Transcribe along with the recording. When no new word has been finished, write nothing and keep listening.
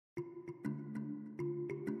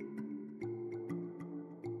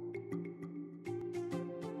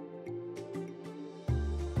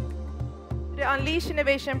The Unleash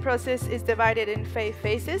Innovation process is divided in 5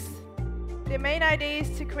 phases. The main idea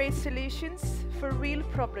is to create solutions for real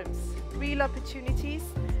problems, real opportunities,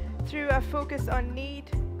 through a focus on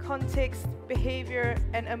need, context, behavior,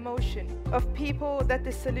 and emotion of people that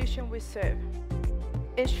the solution will serve.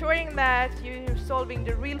 Ensuring that you're solving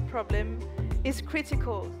the real problem is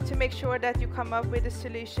critical to make sure that you come up with a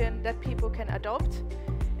solution that people can adopt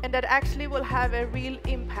and that actually will have a real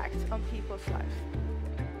impact on people's life.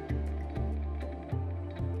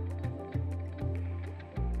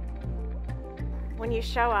 When you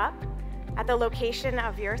show up at the location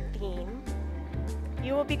of your theme,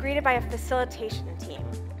 you will be greeted by a facilitation team.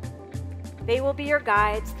 They will be your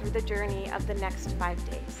guides through the journey of the next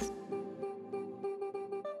 5 days.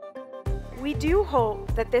 We do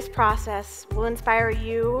hope that this process will inspire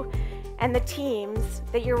you and the teams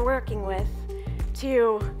that you're working with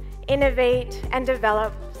to innovate and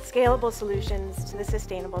develop scalable solutions to the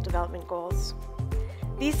Sustainable Development Goals.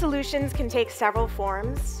 These solutions can take several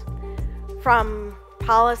forms, from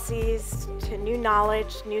policies to new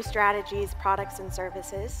knowledge, new strategies, products, and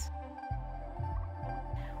services.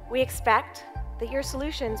 We expect that your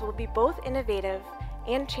solutions will be both innovative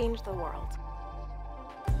and change the world.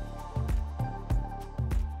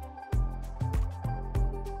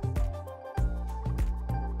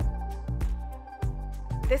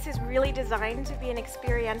 This is really designed to be an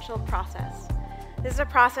experiential process. This is a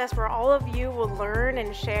process where all of you will learn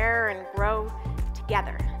and share and grow